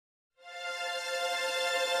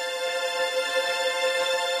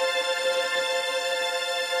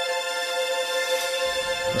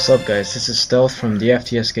What's up guys, this is Stealth from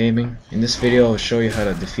TheFTSgaming. In this video I will show you how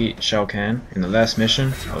to defeat Shao Kahn in the last mission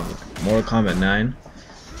of Mortal Kombat 9,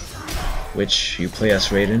 which you play as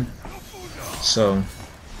Raiden. So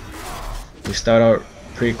we start out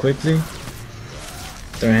pretty quickly,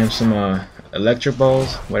 throwing him some electric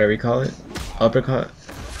balls, whatever you call it, uppercut,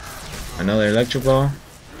 another electric ball.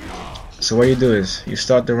 So what you do is you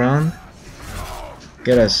start the round,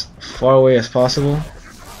 get as far away as possible,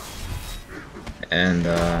 and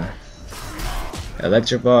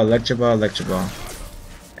electric ball, electric ball, electric ball.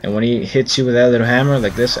 And when he hits you with that little hammer,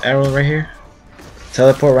 like this arrow right here,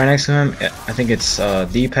 teleport right next to him. I think it's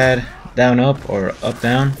D-pad down up or up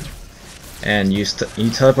down, and you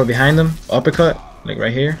teleport behind him, uppercut, like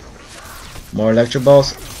right here. More electric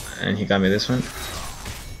balls, and he got me this one.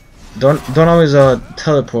 Don't always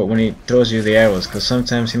teleport when he throws you the arrows, because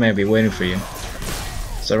sometimes he might be waiting for you.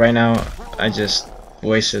 So right now I just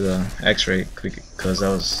wasted the X-ray because I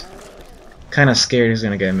was kind of scared he was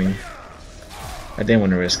gonna get me. I didn't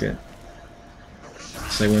want to risk it.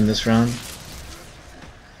 So I win this round.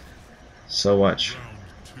 So watch.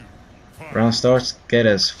 Round starts. Get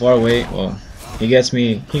as far away. Well, he gets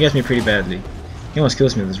me pretty badly. He almost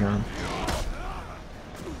kills me this round.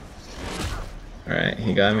 Alright,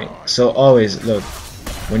 he got me. So always look,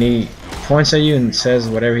 when he points at you and says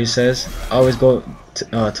whatever he says, always go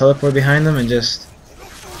teleport behind him and just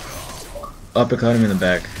uppercut him in the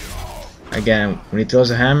back. Again, when he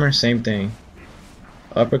throws a hammer, same thing.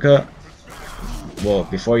 Uppercut. Well,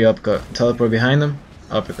 before you uppercut, teleport behind him,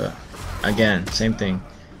 uppercut. Again, same thing.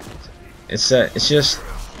 It's just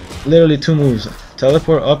literally 2 moves: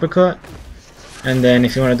 teleport, uppercut, and then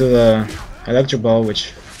if you want to do the electric ball,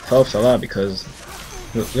 which helps a lot because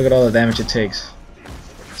look at all the damage it takes.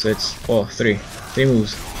 So it's 3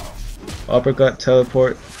 moves: uppercut,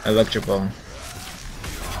 teleport, electric ball.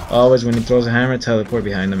 Always when he throws a hammer, teleport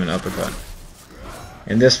behind him and uppercut.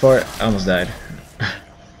 In this part, I almost died.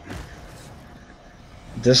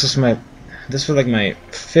 This was like my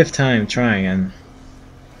 5th time trying, and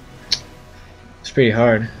it's pretty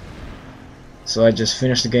hard. So I just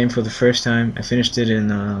finished the game for the first time. I finished it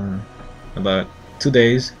in about 2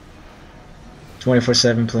 days,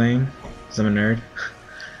 24/7 playing, because I'm a nerd.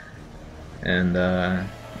 And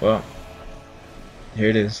well, here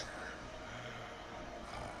it is.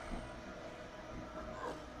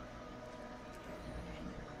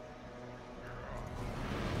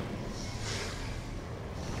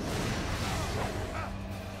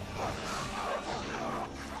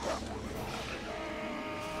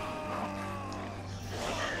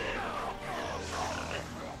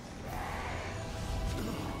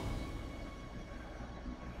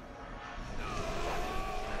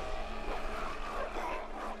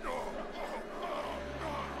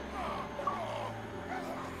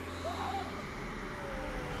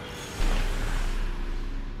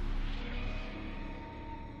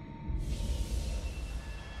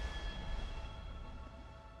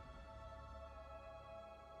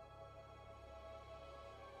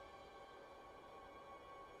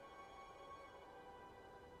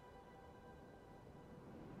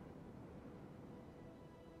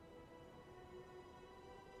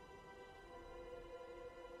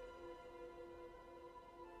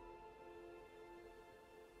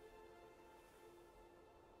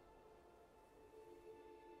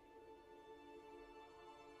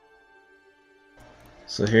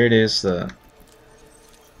 So here it is, the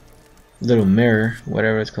little mirror,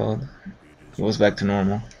 whatever it's called. It goes back to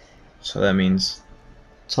normal. So that means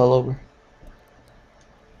it's all over.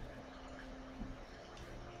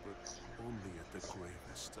 But only at the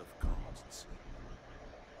gravest of costs.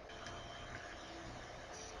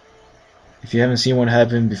 If you haven't seen what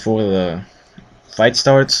happened before the fight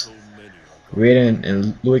starts, Raiden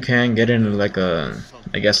and Liu Kang get in like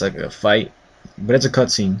I guess like a fight, but it's a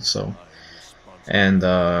cutscene. So, and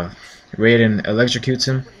Raiden electrocutes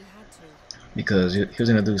him because he was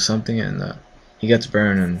gonna do something, and he gets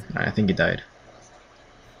burned, and I think he died.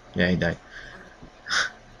 Yeah, he died.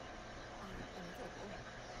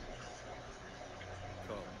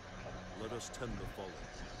 Come, let us tend the fallen.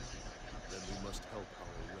 Then we must help our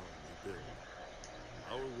realm rebuild.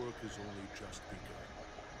 Our work is only just begun.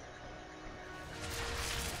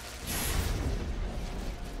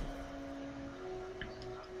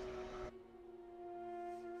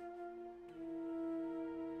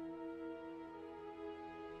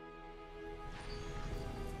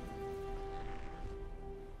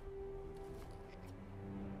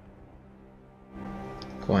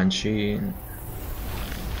 Quan Chi.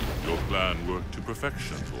 Your plan worked to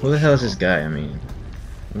perfection. Who the hell is this guy? I mean,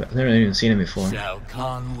 I've never even seen him before. Shao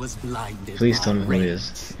Kahn was blinded. Please tell me who he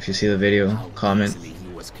is. If you see the video, comment.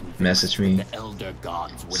 message me,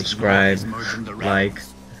 subscribe, like,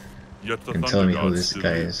 and tell me who this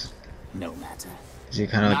guy is. No matter. Is he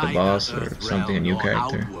kind of like the boss or something, a new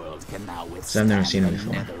character? Because I've never seen him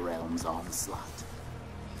before.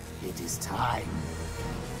 It is time.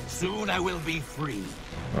 Soon I will be free.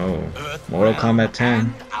 Oh, Mortal Kombat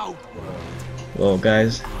 10. Well,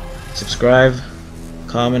 guys, subscribe,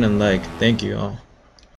 comment, and like. Thank you all.